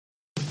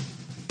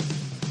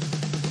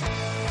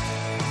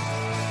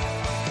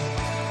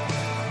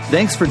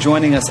Thanks for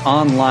joining us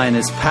online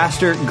as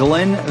Pastor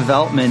Glenn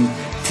Veltman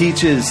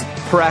teaches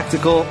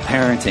practical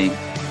parenting.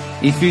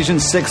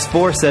 Ephesians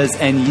 6:4 says,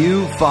 "And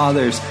you,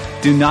 fathers,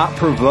 do not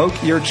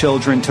provoke your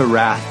children to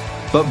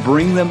wrath, but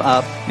bring them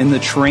up in the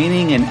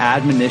training and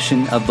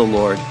admonition of the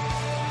Lord."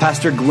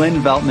 Pastor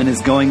Glenn Veltman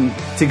is going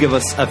to give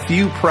us a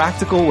few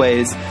practical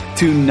ways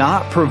to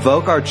not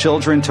provoke our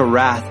children to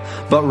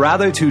wrath, but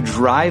rather to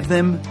drive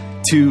them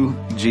to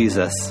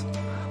Jesus.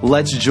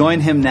 Let's join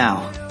him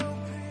now.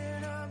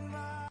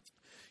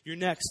 Your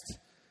next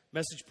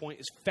message point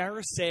is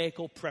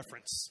Pharisaical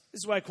preference. This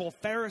is what I call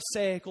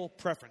Pharisaical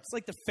preference.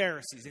 Like the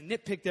Pharisees, they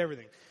nitpicked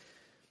everything.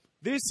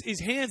 This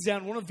is hands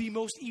down one of the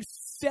most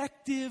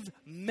effective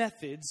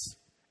methods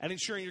at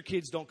ensuring your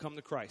kids don't come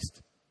to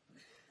Christ.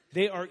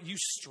 You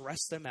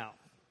stress them out.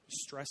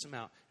 Stress them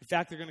out. In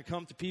fact, they're going to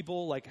come to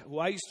people like who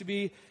I used to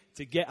be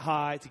to get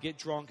high, to get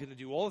drunk, and to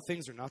do all the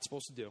things they're not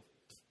supposed to do.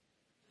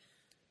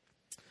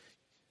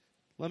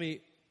 Let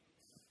me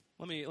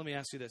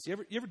ask you this. You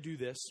ever do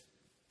this?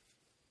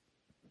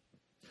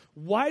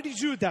 Why did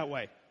you do it that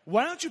way?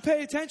 Why don't you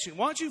pay attention?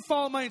 Why don't you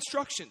follow my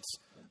instructions?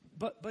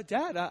 But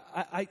Dad,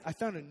 I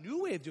found a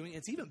new way of doing it.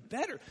 It's even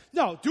better.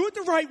 No, do it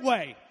the right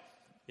way.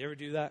 You ever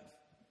do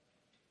that?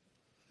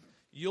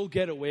 You'll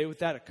get away with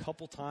that a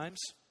couple times,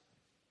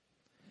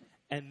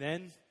 and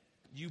then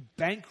you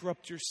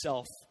bankrupt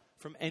yourself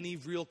from any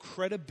real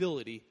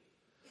credibility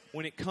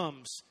when it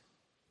comes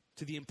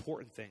to the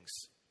important things.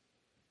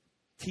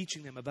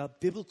 Teaching them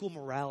about biblical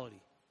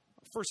morality.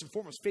 First and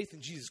foremost, faith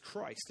in Jesus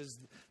Christ as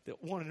the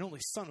one and only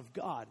Son of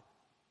God.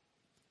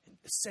 And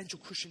essential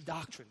Christian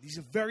doctrine. These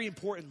are very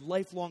important,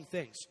 lifelong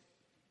things.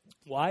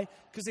 Why?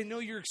 Because they know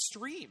you're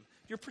extreme.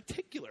 You're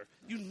particular.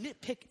 You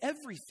nitpick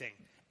everything.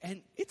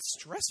 And it's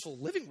stressful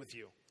living with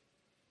you.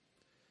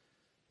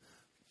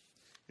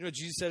 You know what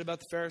Jesus said about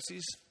the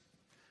Pharisees?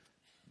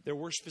 Their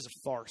worship is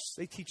a farce.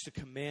 They teach the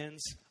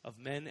commands of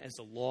men as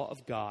the law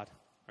of God.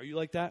 Are you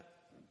like that?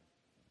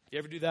 You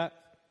ever do that?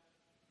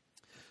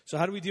 So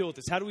how do we deal with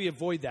this? How do we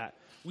avoid that?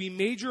 We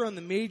major on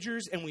the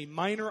majors and we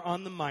minor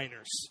on the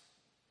minors.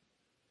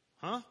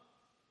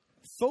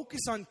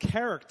 Focus on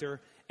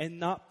character and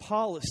not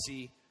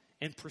policy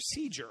and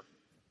procedure.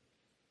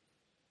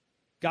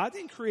 God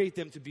didn't create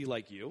them to be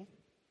like you.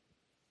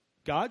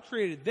 God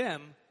created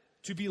them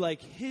to be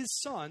like his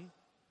Son,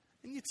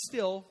 and yet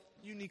still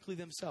uniquely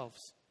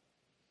themselves.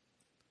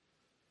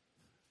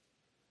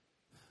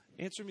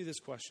 Answer me this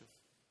question.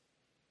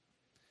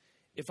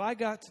 If I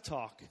got to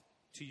talk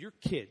to your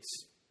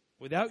kids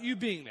without you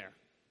being there,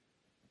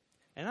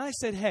 and I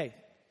said, hey,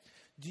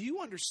 do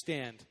you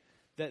understand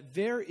that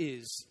there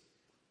is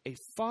a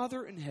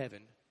Father in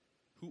heaven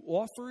who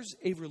offers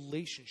a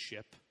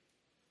relationship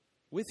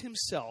with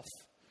himself,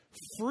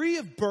 free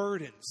of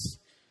burdens,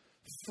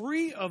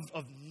 free of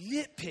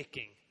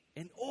nitpicking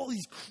and all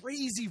these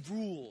crazy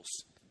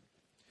rules?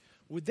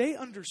 Would they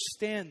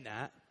understand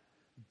that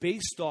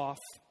based off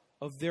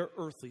of their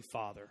earthly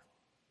father?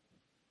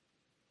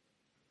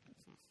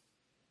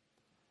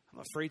 I'm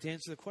afraid to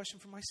answer the question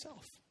for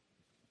myself.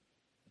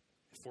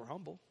 If we're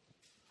humble,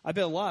 I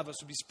bet a lot of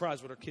us would be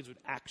surprised what our kids would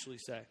actually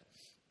say.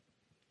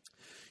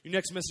 Your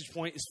next message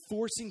point is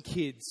forcing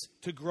kids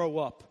to grow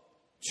up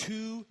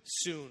too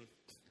soon.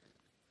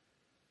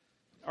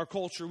 Our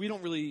culture, we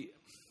don't really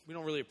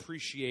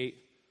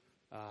appreciate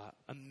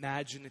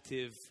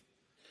imaginative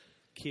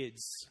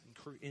kids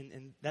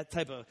and that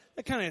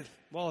kind of,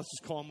 well, let's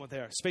just call them what they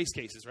are, space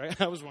cases,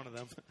 right? I was one of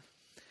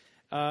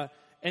them.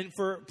 And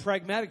for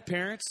pragmatic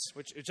parents,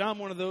 which I'm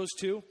one of those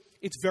too,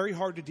 it's very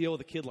hard to deal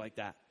with a kid like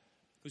that,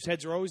 whose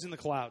heads are always in the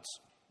clouds.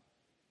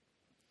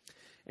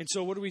 And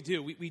so what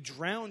do? We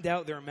drowned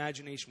out their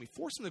imagination. We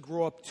force them to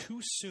grow up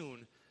too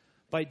soon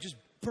by just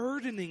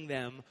burdening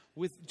them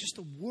with just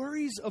the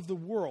worries of the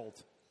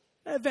world.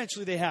 And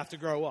eventually they have to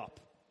grow up.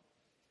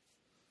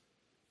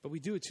 But we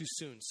do it too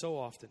soon, so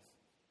often.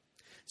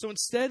 So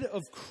instead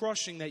of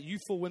crushing that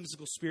youthful,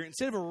 whimsical spirit,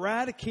 instead of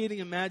eradicating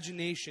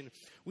imagination,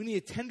 we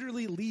need to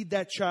tenderly lead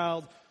that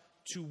child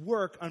to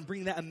work on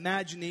bringing that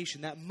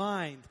imagination, that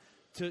mind,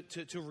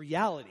 to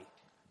reality.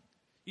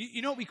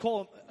 You know what we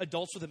call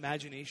adults with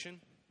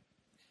imagination?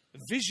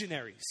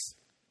 Visionaries.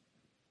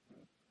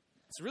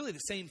 It's really the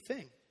same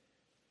thing.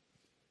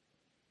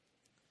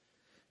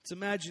 It's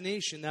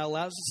imagination that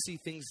allows us to see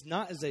things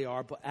not as they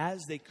are, but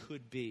as they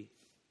could be.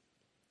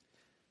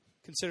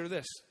 Consider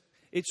this.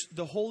 It's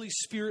the Holy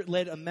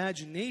Spirit-led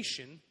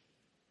imagination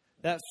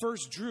that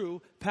first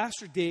drew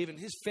Pastor Dave and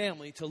his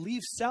family to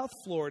leave South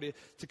Florida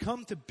to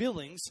come to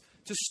Billings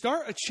to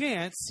start a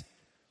chance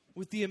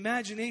with the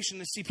imagination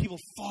to see people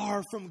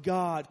far from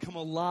God come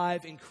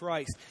alive in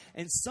Christ.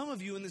 And some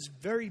of you in this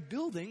very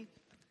building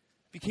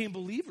became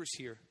believers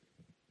here.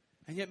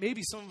 And yet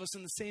maybe some of us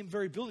in the same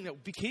very building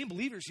that became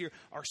believers here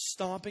are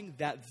stomping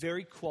that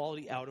very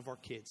quality out of our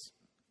kids.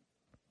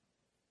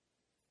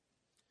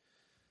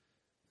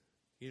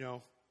 You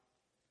know,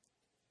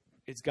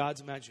 it's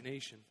God's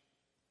imagination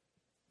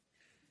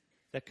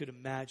that could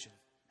imagine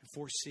and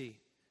foresee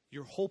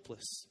your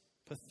hopeless,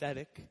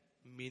 pathetic,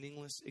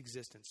 meaningless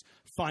existence.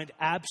 Find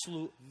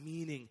absolute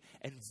meaning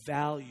and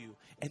value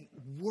and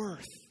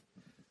worth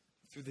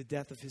through the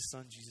death of his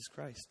son, Jesus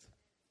Christ.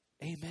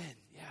 Amen.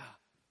 Yeah.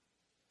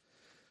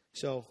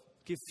 So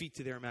give feet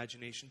to their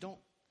imagination. Don't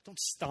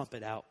stomp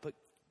it out, but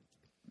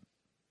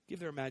give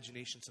their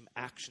imagination some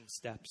action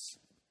steps.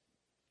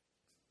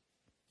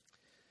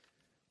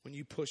 When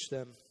you push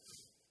them,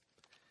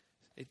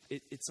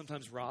 it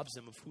sometimes robs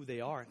them of who they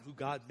are and who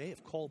God may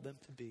have called them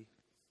to be.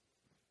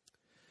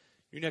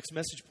 Your next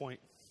message point,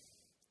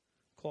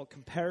 called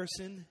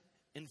comparison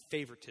and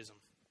favoritism.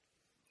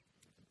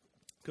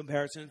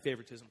 Comparison and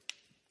favoritism.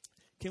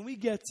 Can we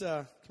get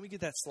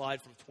that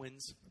slide from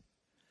Twins?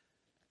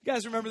 You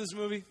guys remember this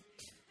movie?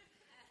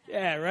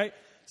 Yeah, right?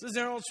 So there's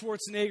Arnold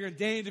Schwarzenegger and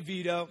Danny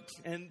DeVito,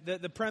 and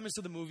the premise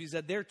of the movie is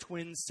that they're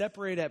twins,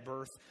 separated at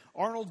birth.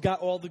 Arnold got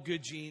all the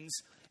good genes,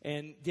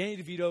 and Danny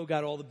DeVito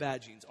got all the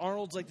bad genes.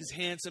 Arnold's like this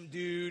handsome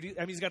dude.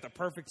 He's got the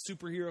perfect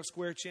superhero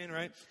square chin,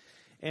 right?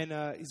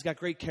 And he's got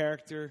great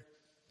character.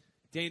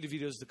 Danny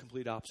DeVito's the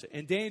complete opposite.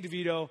 And Danny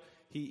DeVito,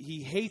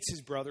 he hates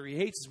his brother, he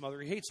hates his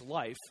mother, he hates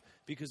life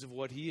because of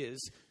what he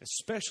is,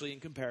 especially in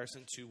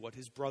comparison to what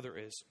his brother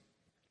is.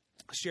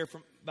 I'll share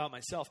about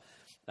myself.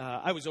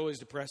 I was always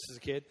depressed as a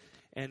kid,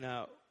 and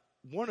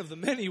one of the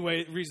many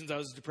reasons I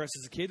was depressed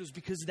as a kid was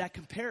because of that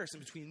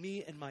comparison between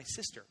me and my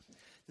sister.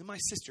 Now, my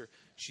sister,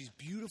 she's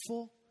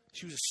beautiful.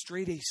 She was a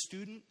straight-A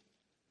student.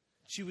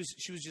 She was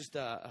just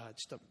a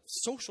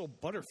social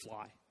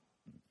butterfly.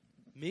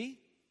 Me?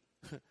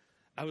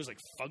 I was like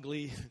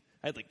fugly.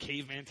 I had like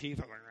caveman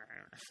teeth.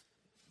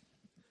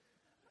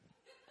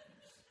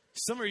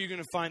 Some of you are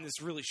going to find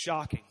this really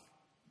shocking.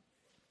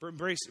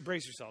 Brace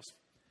yourselves.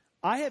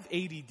 I have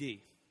ADD.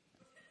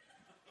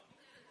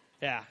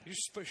 Yeah,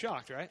 you're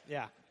shocked, right?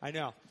 Yeah, I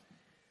know.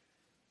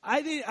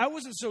 I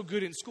wasn't so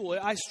good in school.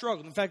 I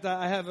struggled. In fact,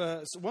 I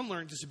have one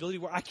learning disability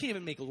where I can't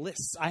even make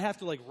lists. I have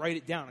to like write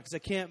it down because I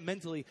can't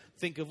mentally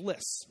think of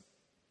lists.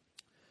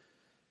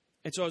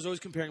 And so I was always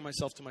comparing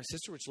myself to my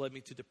sister, which led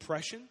me to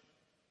depression.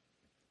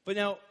 But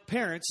now,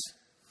 parents,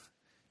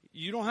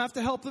 you don't have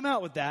to help them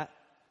out with that.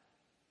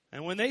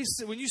 And when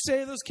you say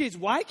to those kids,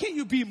 why can't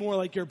you be more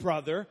like your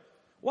brother?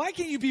 Why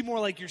can't you be more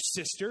like your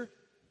sister?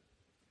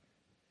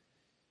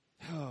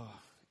 Oh,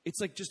 it's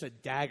like just a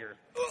dagger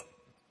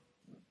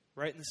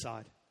right in the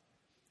side.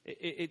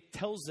 It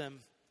tells them,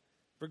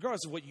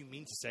 regardless of what you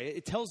mean to say,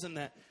 it tells them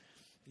that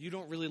you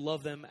don't really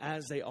love them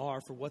as they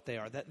are for what they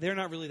are, that they're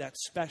not really that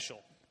special.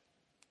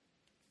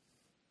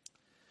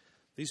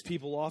 These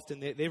people often,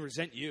 they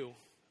resent you,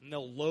 and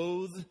they'll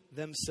loathe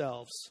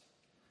themselves.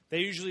 They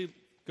usually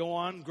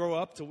grow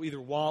up to either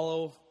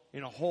wallow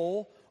in a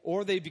hole,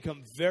 or they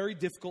become very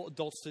difficult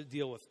adults to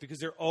deal with because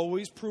they're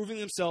always proving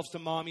themselves to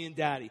mommy and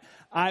daddy.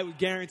 I would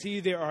guarantee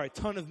you there are a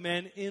ton of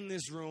men in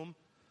this room.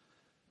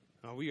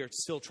 We are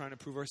still trying to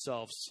prove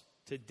ourselves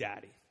to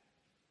daddy.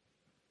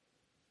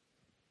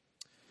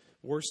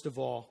 Worst of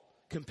all,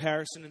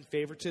 comparison and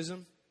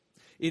favoritism.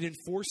 It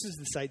enforces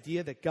this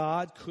idea that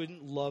God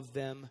couldn't love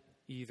them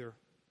either.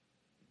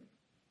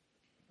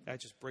 That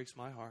just breaks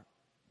my heart.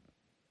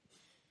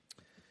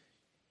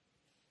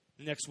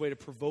 The next way to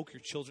provoke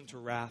your children to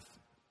wrath.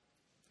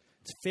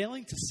 It's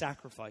failing to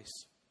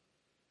sacrifice.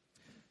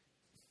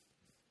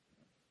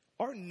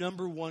 Our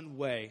number one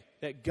way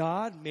that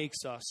God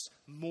makes us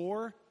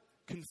more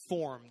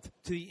conformed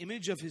to the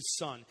image of his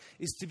son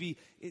is to be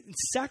in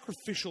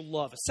sacrificial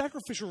love, a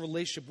sacrificial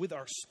relationship with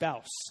our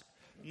spouse.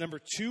 Number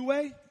two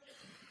way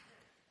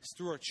is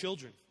through our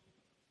children.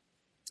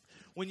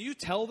 When you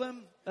tell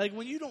them, like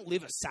when you don't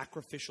live a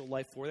sacrificial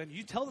life for them,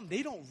 you tell them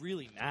they don't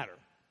really matter.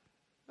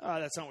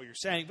 That's not what you're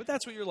saying, but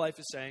that's what your life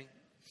is saying.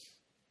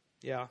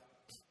 Yeah.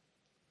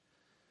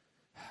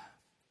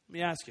 Let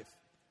me ask you,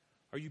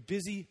 are you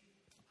busy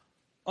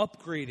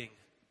upgrading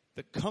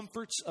the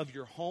comforts of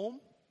your home,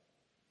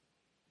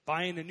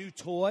 buying a new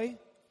toy,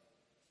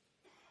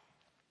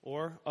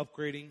 or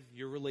upgrading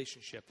your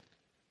relationship,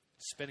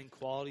 spending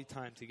quality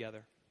time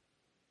together?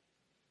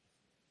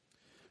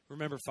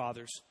 Remember,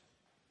 fathers,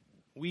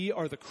 we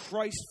are the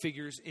Christ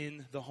figures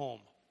in the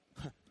home.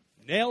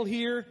 Nail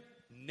here,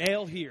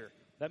 nail here.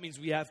 That means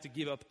we have to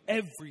give up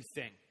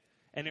everything.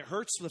 And it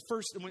hurts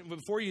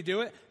before you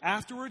do it.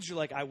 Afterwards, you're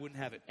like, I wouldn't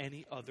have it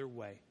any other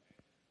way.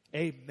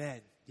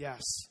 Amen.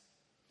 Yes.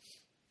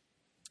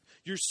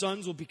 Your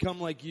sons will become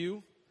like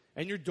you,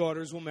 and your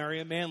daughters will marry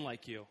a man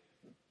like you.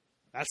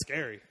 That's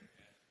scary.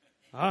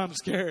 I'm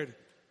scared.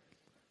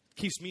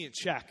 Keeps me in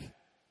check.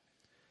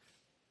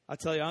 I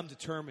tell you, I'm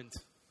determined.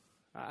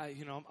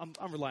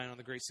 I'm relying on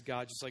the grace of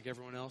God just like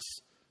everyone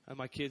else. And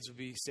my kids will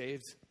be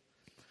saved.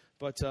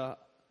 But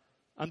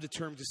I'm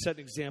determined to set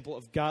an example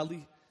of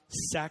godly,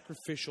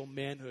 sacrificial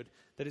manhood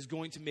that is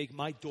going to make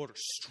my daughter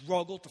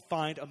struggle to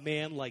find a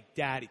man like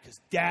Daddy, because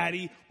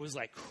Daddy was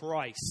like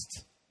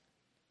Christ.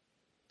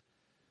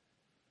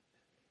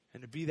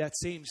 And to be that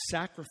same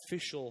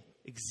sacrificial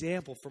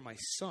example for my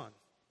son,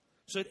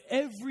 so that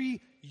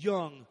every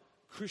young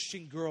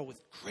Christian girl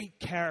with great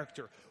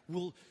character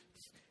will,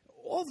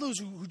 all those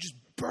who just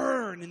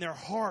burn in their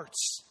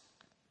hearts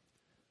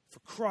for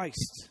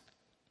Christ,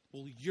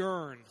 will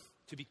yearn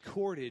to be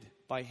courted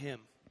by him.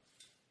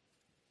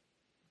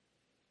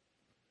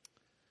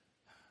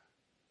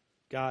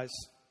 Guys,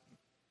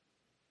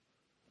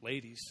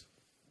 ladies,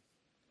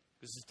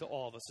 this is to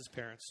all of us as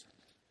parents.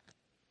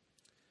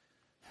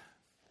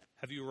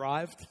 Have you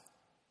arrived?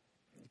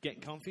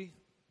 Getting comfy?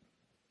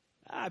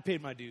 I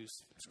paid my dues.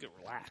 Let's go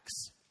relax.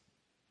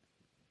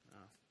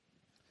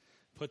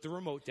 Put the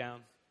remote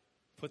down.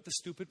 Put the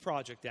stupid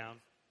project down.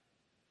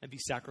 And be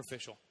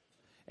sacrificial.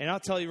 And I'll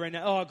tell you right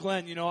now, oh,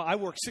 Glenn, I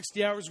work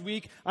 60 hours a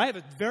week. I have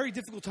a very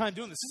difficult time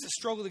doing this. This is a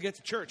struggle to get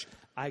to church.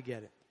 I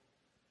get it.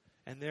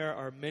 And there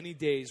are many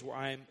days where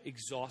I am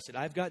exhausted.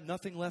 I've got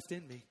nothing left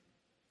in me.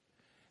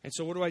 And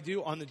so what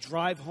do? On the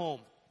drive home,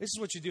 this is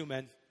what you do,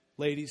 men,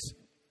 ladies.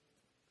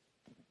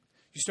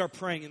 You start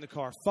praying in the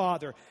car.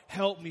 Father,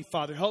 help me,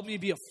 Father. Help me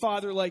be a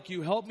father like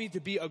you. Help me to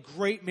be a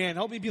great man.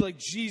 Help me be like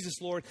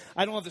Jesus, Lord.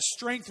 I don't have the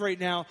strength right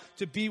now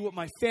to be what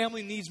my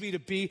family needs me to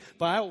be,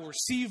 but I will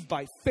receive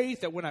by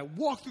faith that when I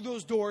walk through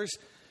those doors,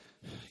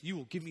 you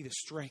will give me the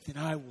strength, and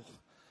I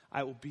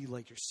will be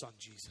like your son,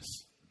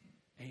 Jesus.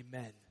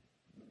 Amen.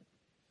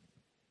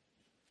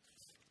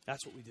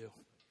 That's what we do.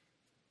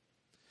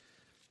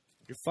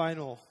 Your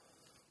final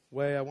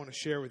way I want to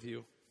share with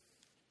you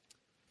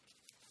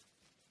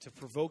to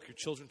provoke your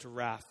children to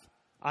wrath,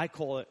 I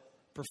call it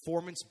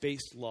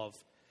performance-based love.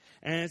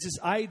 And it's this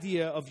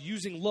idea of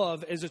using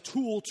love as a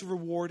tool to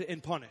reward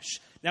and punish.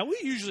 Now, we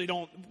usually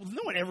no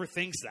one ever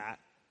thinks that.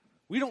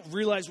 We don't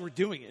realize we're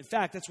doing it. In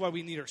fact, that's why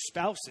we need our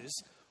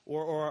spouses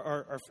or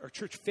our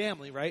church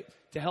family, right,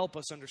 to help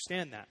us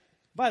understand that.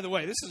 By the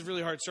way, this is a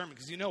really hard sermon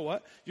because you know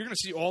what? You're going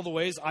to see all the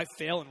ways I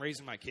fail in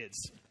raising my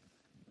kids.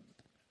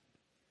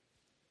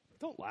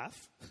 Don't laugh.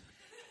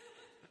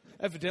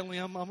 Evidently,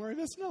 I'm already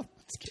messing up.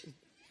 Just kidding.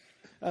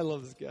 I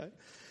love this guy.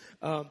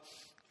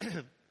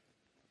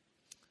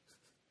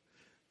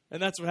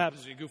 And that's what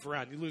happens when you goof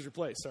around. You lose your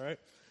place, all right?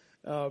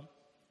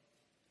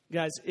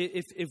 Guys,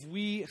 if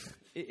we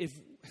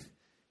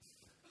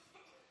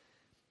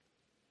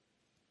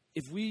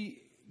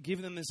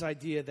give them this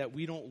idea that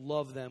we don't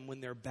love them when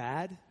they're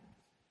bad,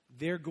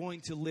 they're going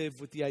to live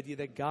with the idea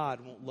that God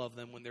won't love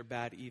them when they're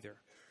bad either.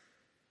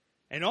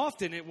 And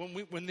often,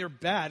 when they're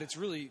bad, it's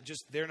really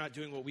just they're not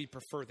doing what we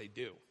prefer they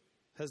do.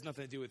 It has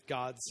nothing to do with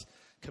God's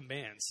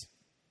commands.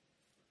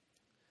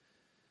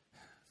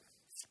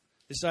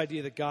 This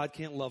idea that God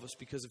can't love us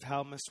because of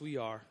how messed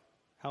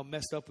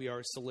up we are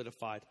is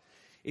solidified.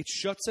 It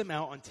shuts them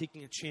out on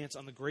taking a chance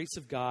on the grace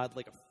of God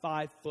like a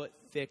 5-foot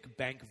thick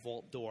bank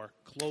vault door,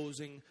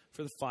 closing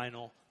for the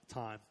final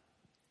time.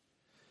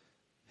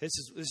 This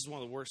is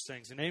one of the worst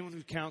things. And anyone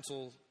who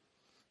counsels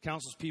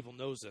people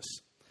knows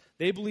this.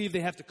 They believe they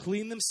have to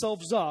clean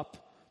themselves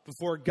up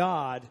before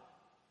God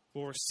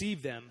will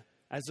receive them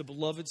as a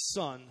beloved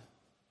son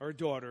or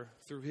daughter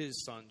through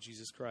his son,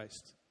 Jesus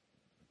Christ.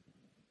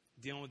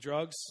 Dealing with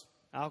drugs,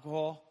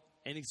 alcohol,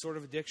 any sort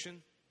of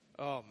addiction.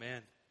 Oh,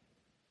 man.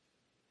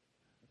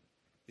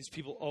 These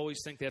people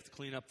always think they have to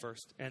clean up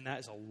first, and that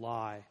is a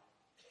lie.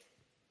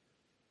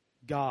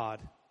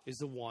 God is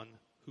the one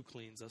who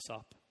cleans us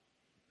up.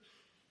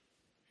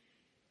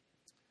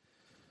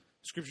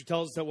 Scripture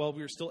tells us that while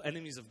we were still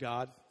enemies of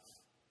God,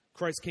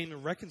 Christ came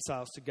and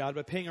reconciled us to God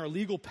by paying our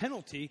legal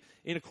penalty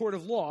in a court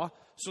of law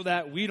so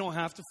that we don't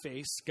have to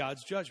face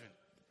God's judgment.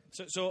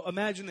 So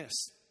imagine this.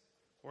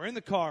 We're in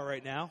the car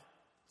right now.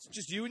 It's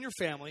just you and your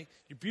family,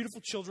 your beautiful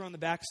children on the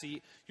back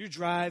seat. You're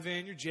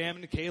driving, you're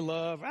jamming to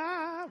K-Love,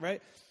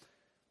 right?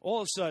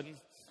 All of a sudden,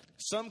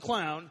 some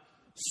clown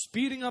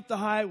speeding up the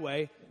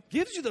highway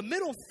gives you the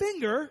middle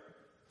finger,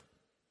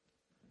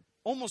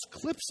 almost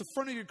clips the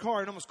front of your car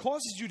and almost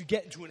causes you to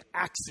get into an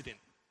accident.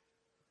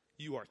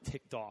 You are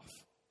ticked off.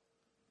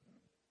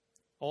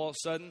 All of a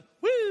sudden,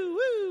 woo, woo,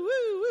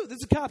 woo, woo.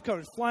 There's a cop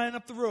coming flying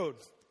up the road.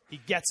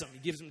 He gets him. He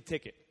gives him a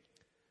ticket.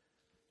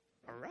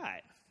 All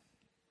right.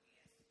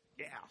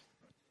 Yeah.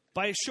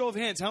 By a show of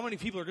hands, how many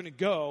people are going to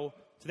go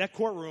to that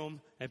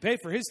courtroom and pay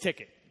for his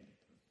ticket?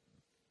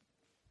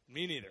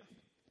 Me neither.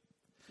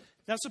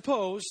 Now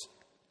suppose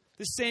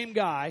this same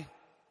guy,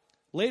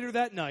 later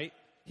that night,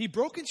 he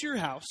broke into your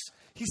house.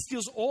 He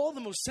steals all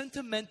the most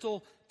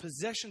sentimental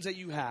possessions that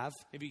you have.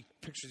 Maybe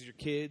pictures of your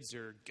kids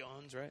or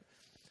guns, right?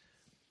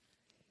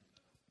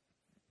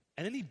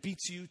 And then he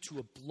beats you to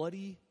a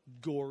bloody,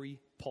 gory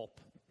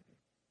pulp.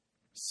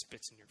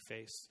 Spits in your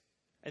face.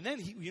 And then,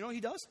 you know what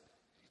he does?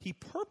 He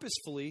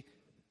purposefully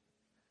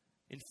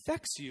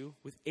infects you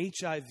with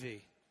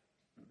HIV.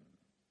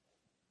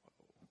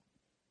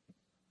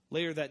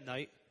 Later that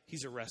night,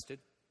 he's arrested.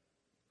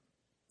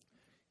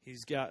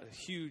 He's got a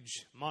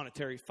huge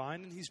monetary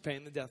fine, and he's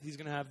paying the death. He's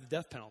going to have the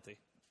death penalty.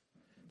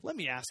 Let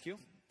me ask you,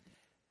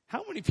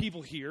 how many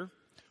people here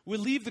would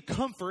leave the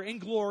comfort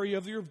and glory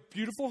of your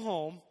beautiful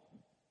home,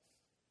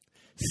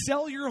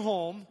 sell your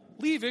home,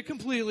 leave it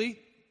completely,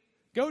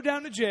 go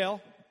down to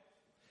jail,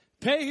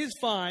 pay his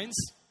fines,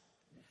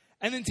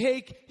 and then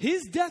take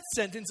his death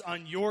sentence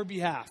on your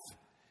behalf?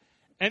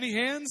 Any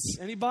hands?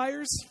 Any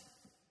buyers?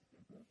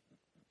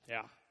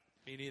 Yeah,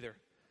 me neither.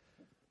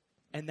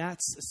 And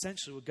that's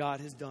essentially what God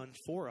has done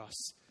for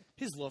us.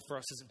 His love for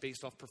us isn't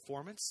based off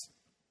performance.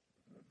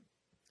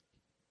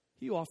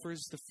 He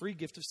offers the free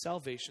gift of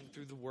salvation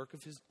through the work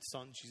of his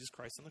Son, Jesus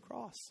Christ, on the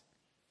cross.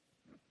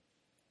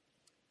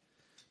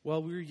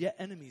 While we were yet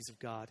enemies of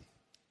God.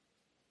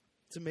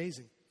 It's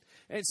amazing.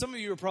 And some of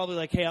you are probably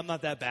like, hey, I'm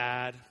not that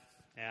bad.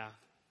 Yeah.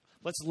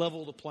 Let's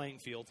level the playing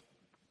field.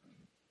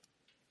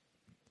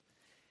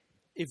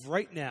 If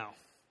right now,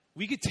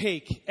 we could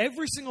take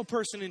every single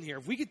person in here,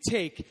 if we could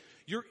take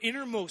your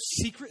innermost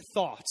secret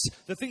thoughts,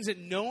 the things that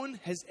no one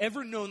has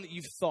ever known that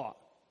you've thought,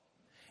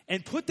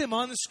 and put them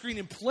on the screen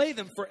and play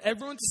them for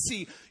everyone to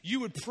see, you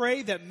would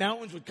pray that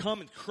mountains would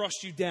come and crush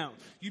you down.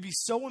 You'd be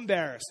so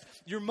embarrassed.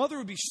 Your mother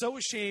would be so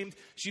ashamed,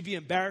 she'd be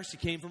embarrassed you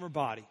came from her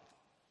body.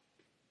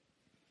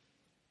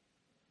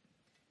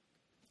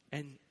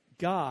 And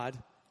God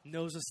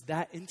knows us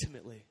that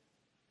intimately.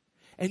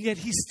 And yet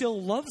He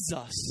still loves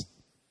us.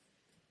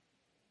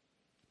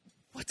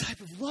 What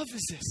type of love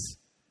is this?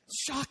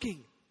 It's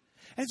shocking.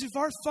 And so if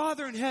our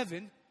Father in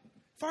heaven,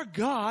 if our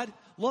God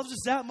loves us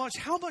that much,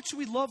 how much should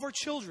we love our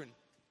children?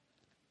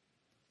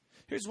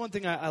 Here's one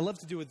thing I love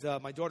to do with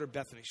my daughter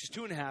Bethany. She's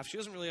 2.5. She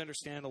doesn't really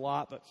understand a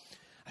lot, but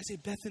I say,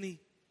 Bethany,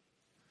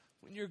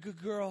 when you're a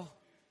good girl,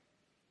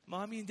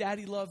 Mommy and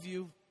Daddy love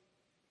you.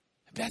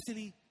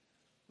 Bethany,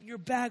 when you're a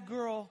bad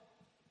girl,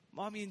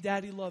 Mommy and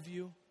Daddy love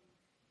you.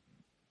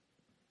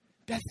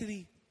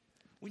 Bethany,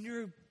 when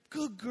you're a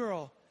good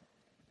girl,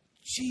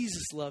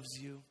 Jesus loves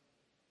you.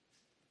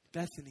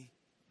 Bethany,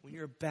 when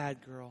you're a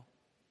bad girl,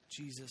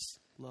 Jesus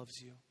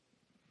loves you.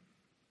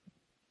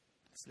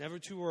 It's never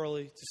too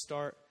early to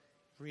start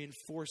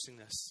reinforcing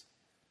this.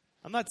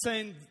 I'm not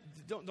saying,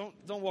 don't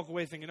walk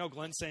away thinking, oh,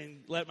 Glenn's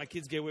saying, let my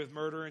kids get away with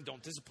murder and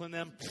don't discipline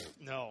them.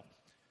 No.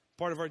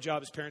 Part of our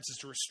job as parents is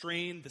to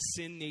restrain the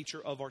sin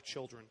nature of our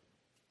children.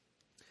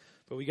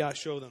 But we got to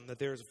show them that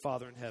there is a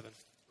Father in heaven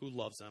who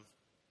loves them.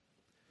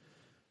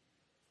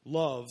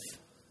 Love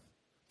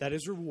that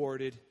is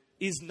rewarded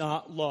is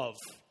not love.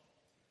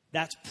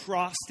 That's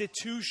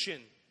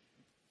prostitution.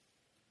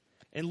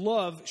 And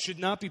love should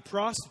not be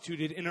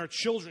prostituted, and our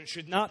children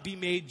should not be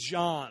made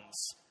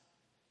Johns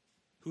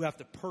who have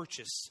to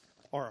purchase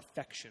our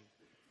affection.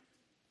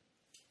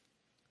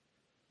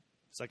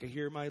 It's like I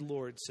hear my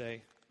Lord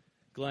say,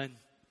 Glenn,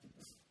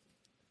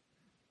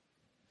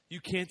 you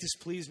can't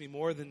displease me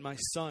more than my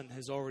Son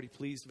has already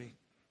pleased me.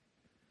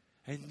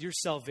 And your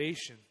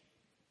salvation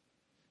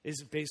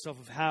isn't based off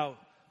of how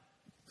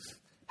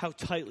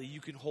tightly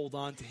you can hold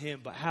on to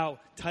Him, but how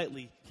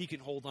tightly He can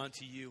hold on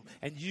to you.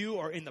 And you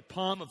are in the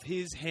palm of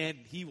His hand,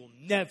 and He will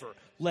never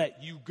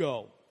let you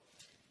go.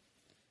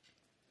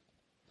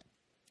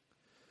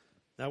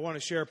 Now, I want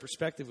to share a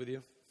perspective with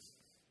you.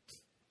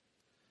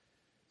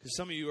 Because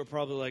some of you are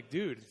probably like,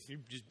 dude, you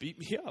just beat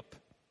me up.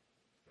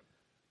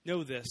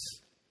 Know this.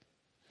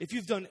 If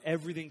you've done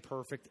everything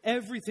perfect,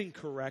 everything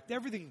correct,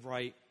 everything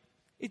right,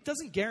 it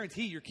doesn't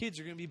guarantee your kids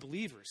are going to be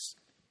believers.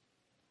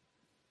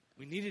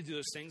 We need to do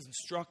those things,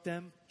 instruct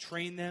them,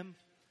 train them,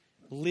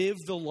 live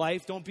the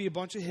life. Don't be a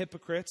bunch of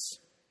hypocrites.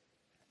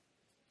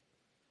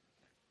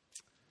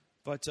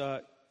 But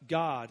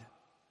God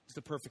is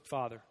the perfect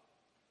Father.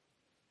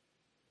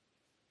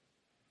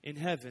 In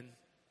heaven,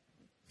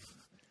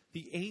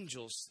 the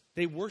angels,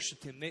 they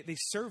worshiped Him. They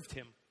served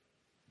Him.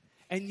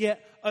 And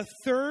yet, a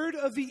third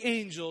of the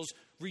angels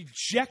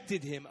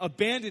rejected Him,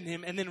 abandoned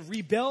Him, and then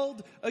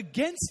rebelled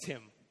against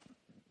Him.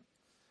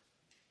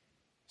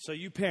 So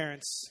you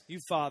parents, you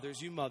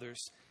fathers, you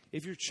mothers,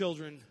 if your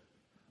children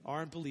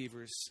aren't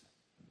believers,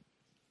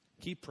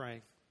 keep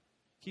praying.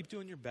 Keep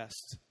doing your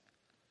best.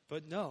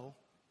 But know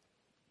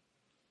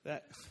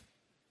that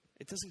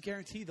it doesn't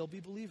guarantee they'll be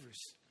believers.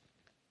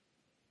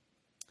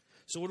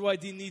 So what do I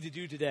need to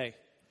do today?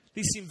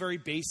 These seem very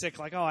basic,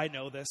 like, oh, I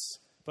know this.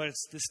 But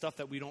it's this stuff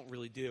that we don't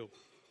really do.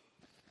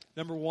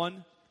 Number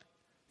one,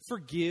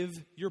 forgive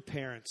your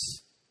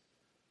parents.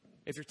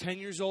 If you're 10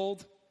 years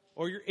old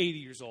or you're 80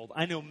 years old,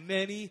 I know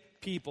many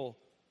people,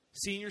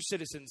 senior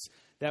citizens,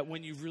 that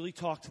when you really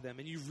talk to them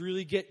and you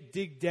really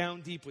dig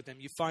down deep with them,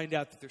 you find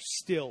out that they're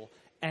still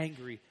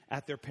angry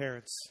at their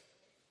parents.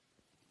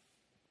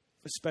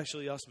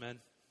 Especially us men,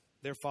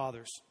 their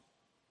fathers.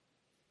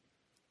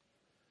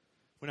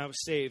 When I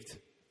was saved,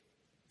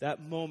 that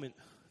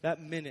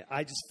minute,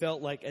 I just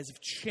felt like as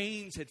if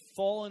chains had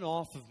fallen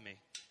off of me.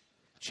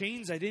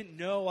 Chains I didn't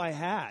know I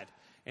had.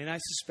 And I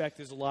suspect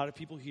there's a lot of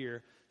people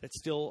here that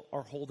still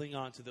are holding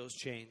on to those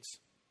chains.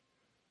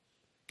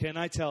 Can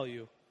I tell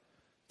you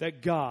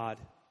that God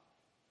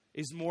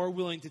is more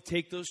willing to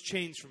take those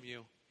chains from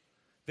you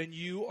than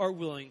you are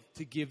willing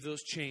to give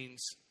those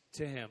chains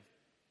to Him?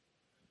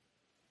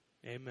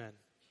 Amen.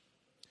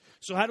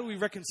 So how do we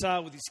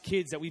reconcile with these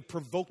kids that we've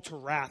provoked to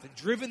wrath and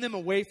driven them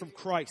away from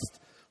Christ?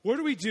 What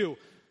do we do?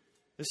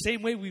 The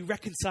same way we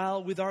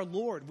reconcile with our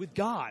Lord, with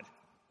God.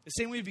 The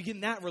same way we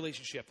begin that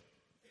relationship.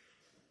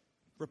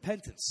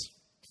 Repentance.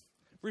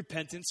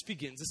 Repentance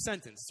begins a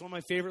sentence. It's one of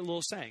my favorite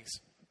little sayings.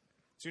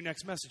 It's your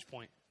next message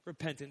point.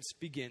 Repentance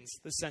begins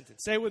the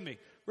sentence. Say it with me.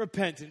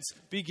 Repentance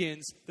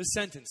begins the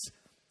sentence.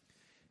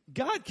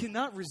 God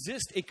cannot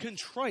resist a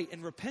contrite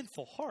and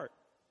repentful heart.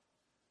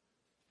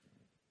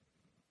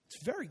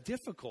 It's very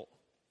difficult,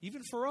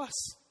 even for us.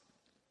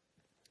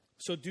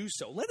 So do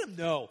so. Let them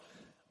know.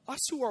 Us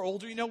who are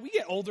older, we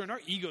get older and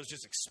our egos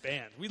just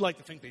expand. We like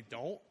to think they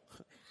don't,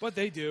 but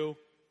they do.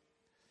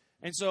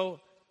 And so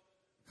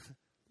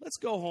let's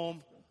go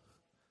home.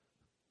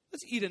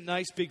 Let's eat a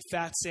nice big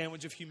fat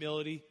sandwich of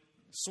humility.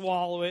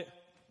 Swallow it.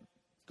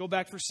 Go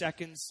back for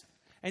seconds.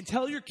 And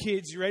tell your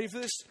kids, you ready for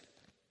this?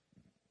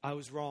 I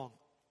was wrong.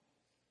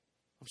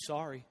 I'm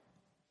sorry.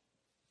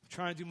 I'm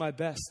trying to do my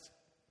best.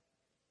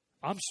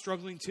 I'm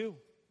struggling too.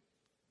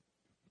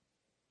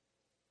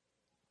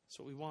 That's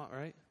what we want,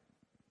 right?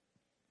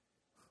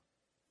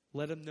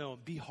 Let them know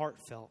and be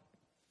heartfelt.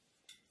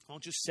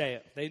 Don't just say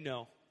it. They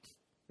know.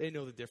 They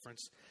know the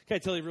difference. Can I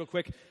tell you real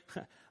quick?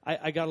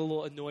 I got a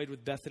little annoyed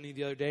with Bethany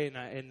the other day,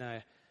 and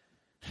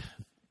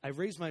I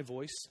raised my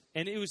voice,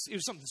 and it was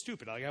something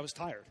stupid. Like, I was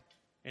tired,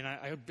 and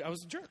I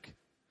was a jerk.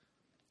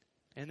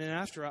 And then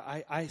after,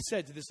 I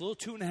said to this little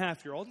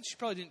 2.5-year-old, and she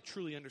probably didn't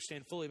truly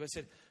understand fully, but I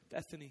said,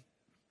 Bethany,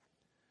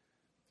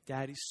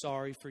 Daddy's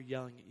sorry for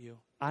yelling at you.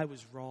 I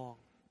was wrong.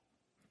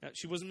 Now,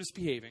 she wasn't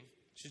misbehaving.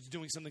 She was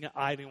doing something that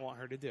I didn't want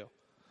her to do.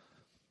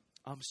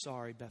 I'm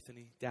sorry,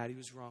 Bethany. Daddy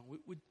was wrong.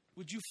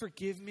 Would you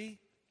forgive me?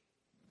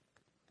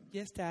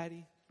 Yes,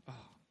 Daddy. Oh,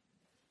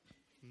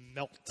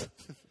 melt.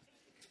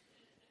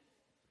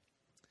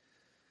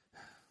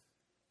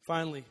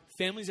 Finally,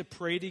 families that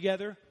pray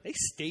together, they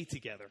stay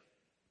together.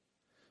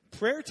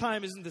 Prayer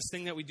time isn't this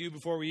thing that we do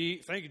before we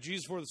eat. Thank you,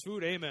 Jesus, for this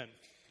food. Amen.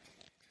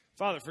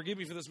 Father, forgive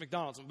me for this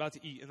McDonald's I'm about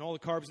to eat and all the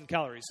carbs and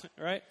calories,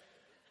 all right?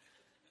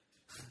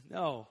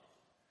 No.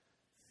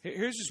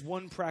 Here's just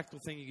one practical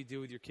thing you could do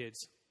with your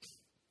kids.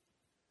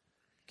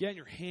 Get on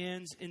your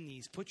hands and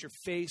knees. Put your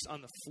face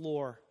on the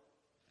floor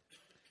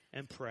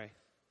and pray.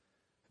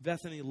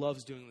 Bethany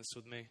loves doing this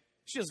with me.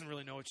 She doesn't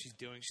really know what she's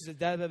doing. She said,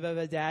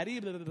 Daddy,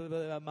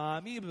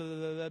 Mommy,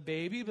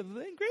 baby,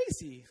 and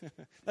Gracie.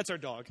 That's our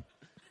dog.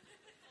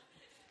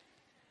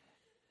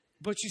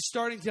 But she's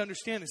starting to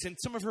understand this. And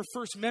some of her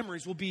first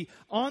memories will be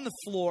on the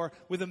floor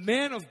with a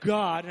man of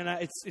God. And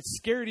it's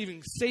scary to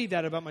even say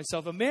that about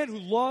myself. A man who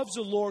loves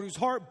the Lord, whose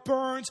heart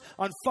burns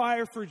on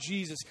fire for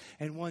Jesus.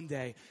 And one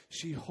day,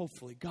 she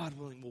hopefully, God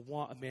willing, will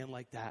want a man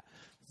like that.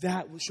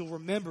 That she'll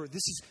remember,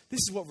 this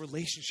is what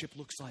relationship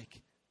looks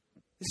like.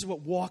 This is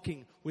what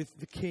walking with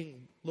the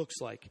King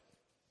looks like.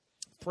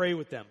 Pray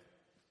with them.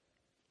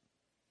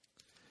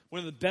 One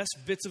of the best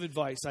bits of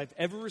advice I've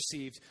ever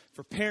received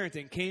for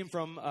parenting came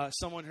from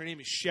someone. Her name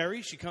is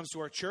Sherry. She comes to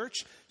our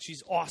church.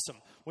 She's awesome.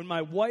 When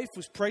my wife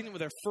was pregnant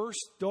with our first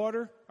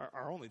daughter,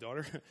 our only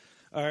daughter,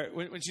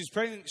 when she was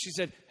pregnant, she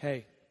said,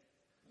 hey,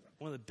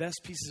 one of the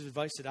best pieces of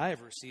advice that I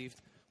ever received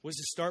was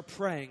to start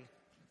praying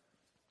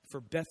for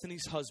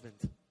Bethany's husband.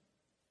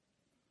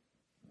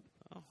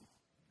 Oh,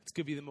 it's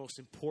going to be the most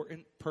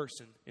important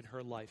person in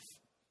her life.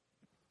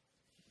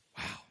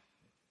 Wow.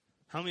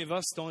 How many of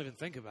us don't even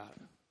think about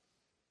it?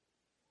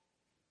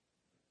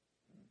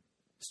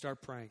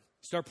 Start praying.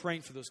 Start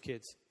praying for those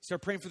kids.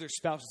 Start praying for their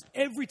spouses.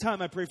 Every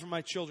time I pray for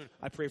my children,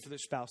 I pray for their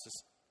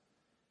spouses.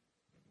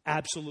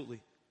 Absolutely.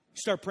 You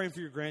start praying for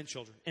your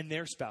grandchildren and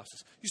their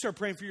spouses. You start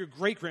praying for your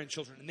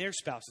great-grandchildren and their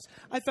spouses.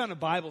 I found a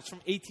Bible. It's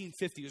from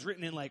 1850. It was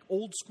written in like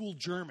old school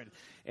German.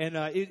 And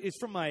it's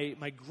from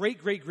my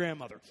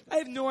great-great-grandmother. I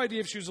have no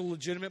idea if she was a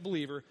legitimate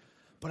believer,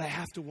 but I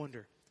have to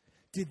wonder,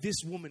 did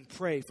this woman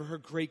pray for her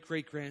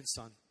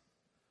great-great-grandson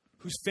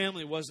whose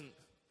family wasn't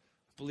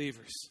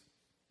believers?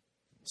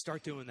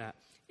 Start doing that.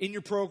 In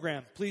your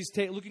program, please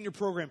look in your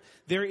program.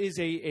 There is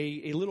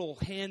a little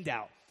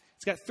handout.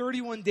 It's got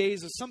 31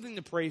 days of something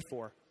to pray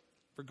for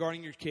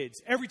regarding your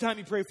kids. Every time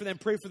you pray for them,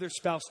 pray for their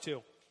spouse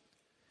too.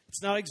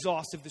 It's not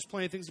exhaustive. There's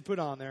plenty of things to put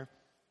on there.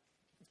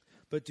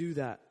 But do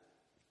that.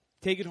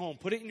 Take it home.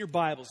 Put it in your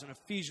Bibles in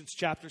Ephesians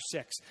chapter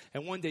 6.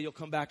 And one day you'll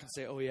come back and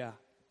say, oh yeah.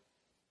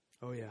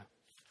 Oh yeah.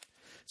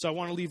 So I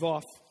want to leave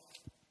off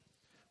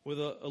with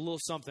a little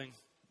something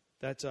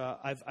that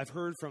I've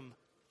heard from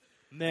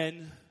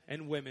men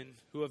and women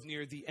who have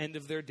neared the end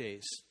of their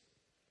days,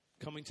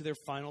 coming to their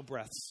final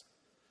breaths.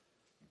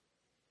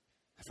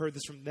 I've heard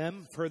this from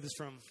them, I've heard this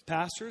from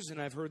pastors, and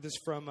I've heard this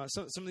from,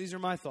 some of these are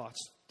my thoughts.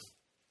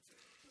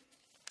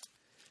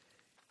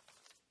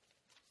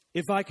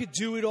 If I could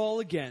do it all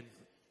again,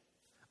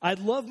 I'd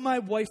love my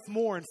wife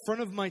more in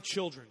front of my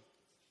children.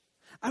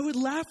 I would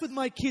laugh with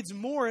my kids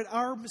more at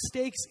our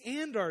mistakes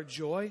and our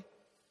joy.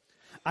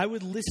 I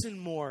would listen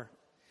more,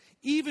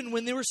 even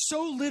when they were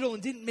so little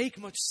and didn't make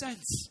much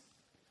sense.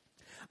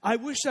 I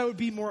wish I would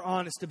be more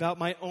honest about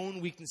my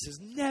own weaknesses,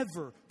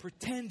 never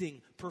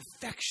pretending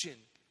perfection.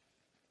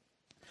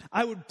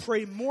 I would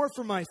pray more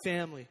for my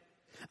family.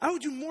 I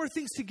would do more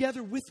things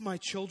together with my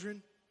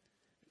children.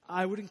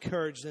 I would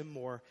encourage them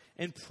more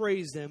and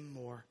praise them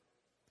more.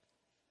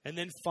 And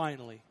then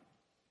finally,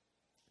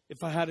 if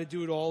I had to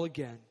do it all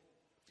again,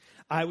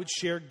 I would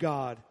share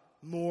God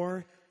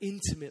more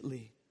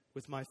intimately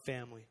with my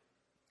family.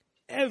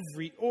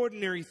 Every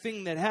ordinary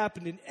thing that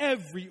happened in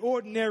every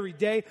ordinary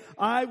day,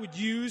 I would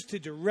use to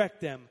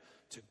direct them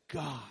to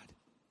God.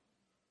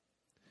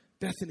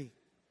 Bethany,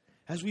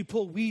 as we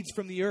pull weeds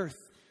from the earth,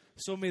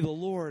 So may the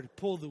Lord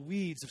pull the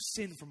weeds of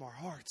sin from our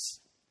hearts.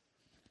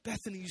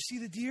 Bethany, you see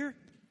the deer?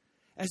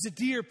 As the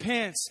deer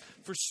pants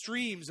for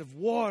streams of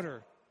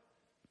water,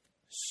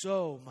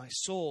 so my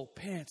soul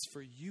pants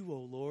for you, O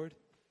Lord.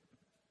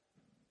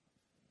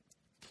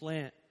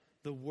 Plant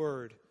the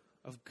word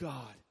of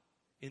God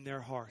in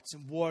their hearts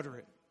and water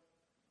it.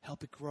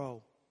 Help it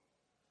grow.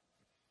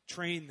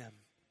 Train them.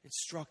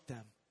 Instruct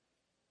them.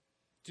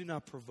 Do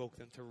not provoke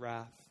them to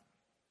wrath.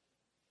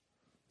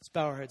 Let's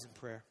bow our heads in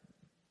prayer.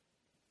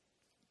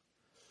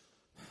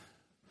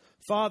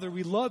 Father,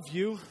 we love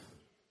you.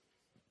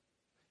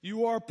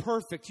 You are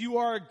perfect. You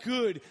are a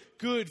good,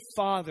 good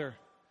Father.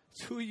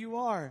 It's who you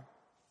are.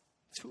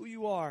 It's who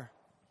you are.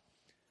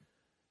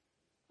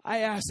 I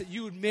ask that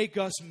you would make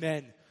us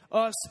men.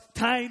 Us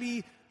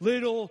tiny,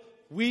 little,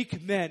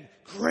 weak men.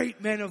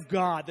 Great men of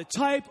God. The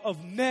type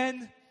of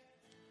men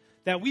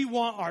that we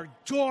want our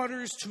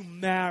daughters to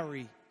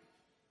marry.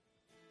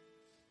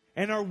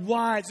 And our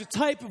wives. The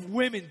type of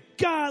women,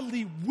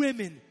 godly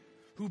women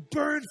who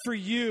burn for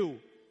you.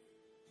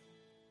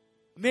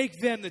 Make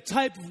them the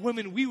type of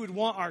women we would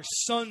want our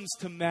sons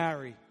to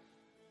marry.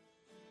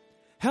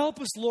 Help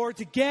us, Lord,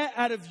 to get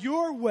out of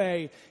your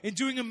way in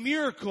doing a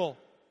miracle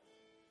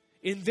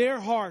in their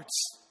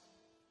hearts.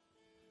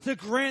 To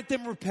grant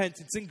them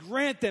repentance and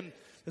grant them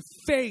the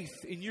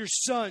faith in your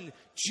Son,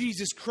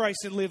 Jesus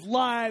Christ, and live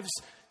lives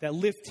that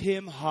lift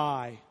him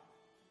high.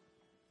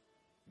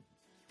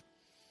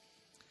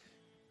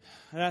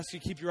 I'd ask you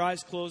to keep your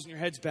eyes closed and your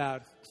heads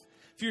bowed.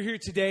 If you're here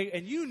today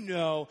and you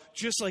know,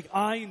 just like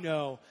I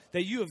know,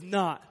 that you have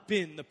not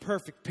been the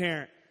perfect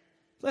parent,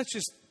 let's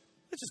just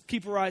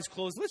keep our eyes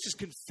closed. Let's just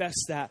confess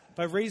that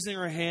by raising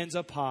our hands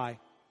up high.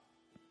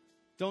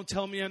 Don't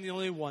tell me I'm the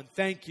only one.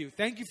 Thank you.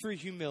 Thank you for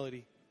your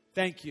humility.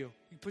 Thank you.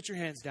 You put your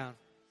hands down.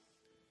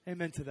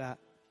 Amen to that.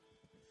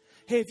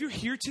 Hey, if you're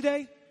here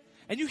today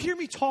and you hear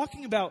me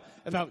talking about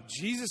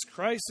Jesus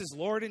Christ as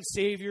Lord and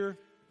Savior,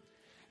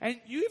 and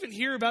you even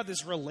hear about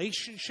this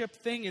relationship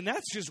thing, and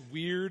that's just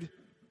weird,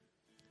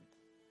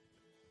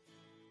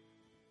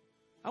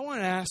 I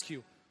want to ask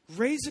you,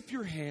 raise up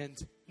your hand.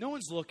 No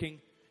one's looking.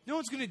 No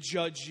one's going to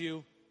judge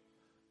you.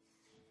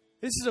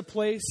 This is a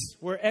place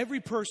where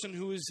every person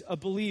who is a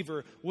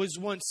believer was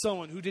once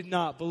someone who did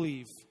not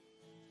believe.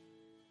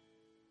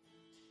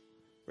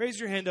 Raise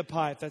your hand up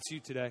high if that's you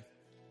today.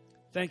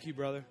 Thank you,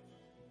 brother.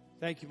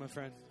 Thank you, my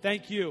friend.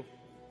 Thank you.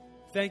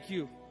 Thank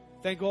you.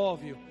 Thank all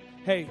of you.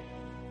 Hey,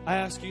 I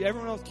ask you,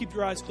 everyone else keep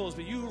your eyes closed,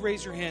 but you who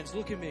raise your hands,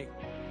 look at me.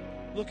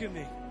 Look at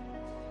me.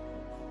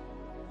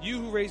 You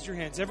who raised your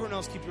hands, everyone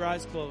else keep your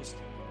eyes closed.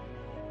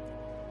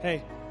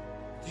 Hey,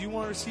 do you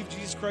want to receive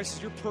Jesus Christ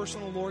as your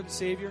personal Lord and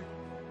Savior?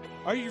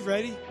 Are you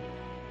ready?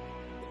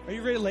 Are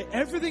you ready to lay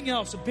everything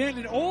else,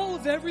 abandon all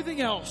of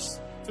everything else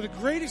for the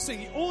greatest thing,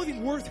 the only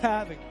thing worth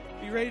having?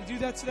 Are you ready to do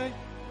that today?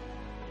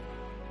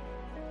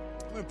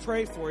 I'm going to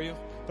pray for you,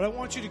 but I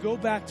want you to go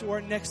back to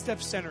our Next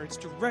Step Center. It's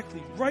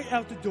directly right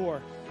out the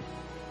door.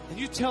 And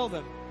you tell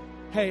them,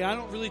 hey, I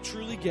don't really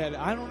truly get it.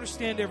 I don't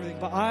understand everything,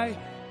 but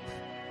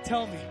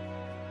tell me,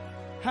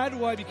 how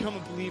do I become a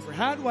believer?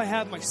 How do I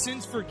have my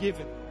sins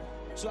forgiven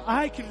so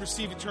I can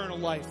receive eternal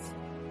life?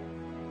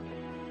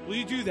 Will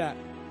you do that?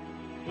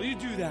 Will you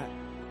do that?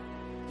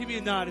 Give me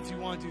a nod if you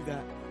want to do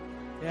that.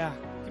 Yeah,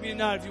 give me a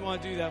nod if you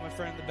want to do that, my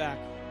friend in the back.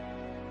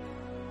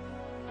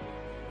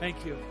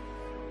 Thank you.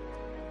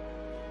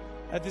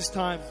 At this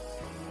time,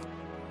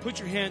 put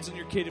your hands on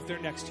your kid if they're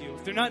next to you.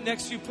 If they're not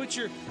next to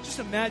you, just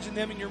imagine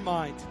them in your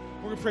mind.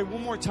 We're going to pray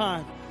one more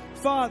time.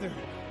 Father,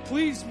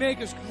 please make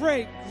us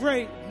great,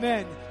 great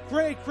men,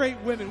 great, great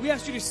women. We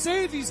ask you to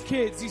save these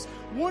kids, these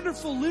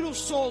wonderful little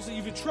souls that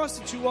you've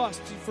entrusted to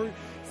us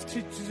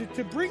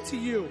to bring to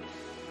you.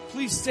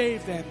 Please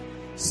save them,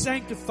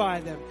 sanctify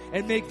them,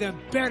 and make them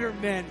better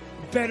men,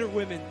 better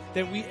women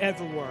than we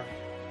ever were.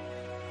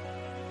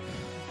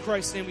 In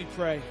Christ's name we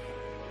pray.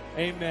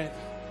 Amen.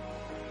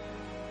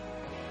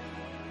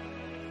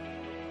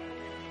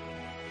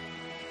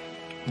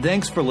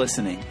 Thanks for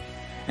listening.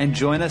 And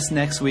join us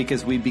next week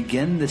as we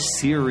begin the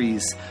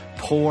series,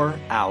 Pour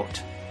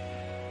Out.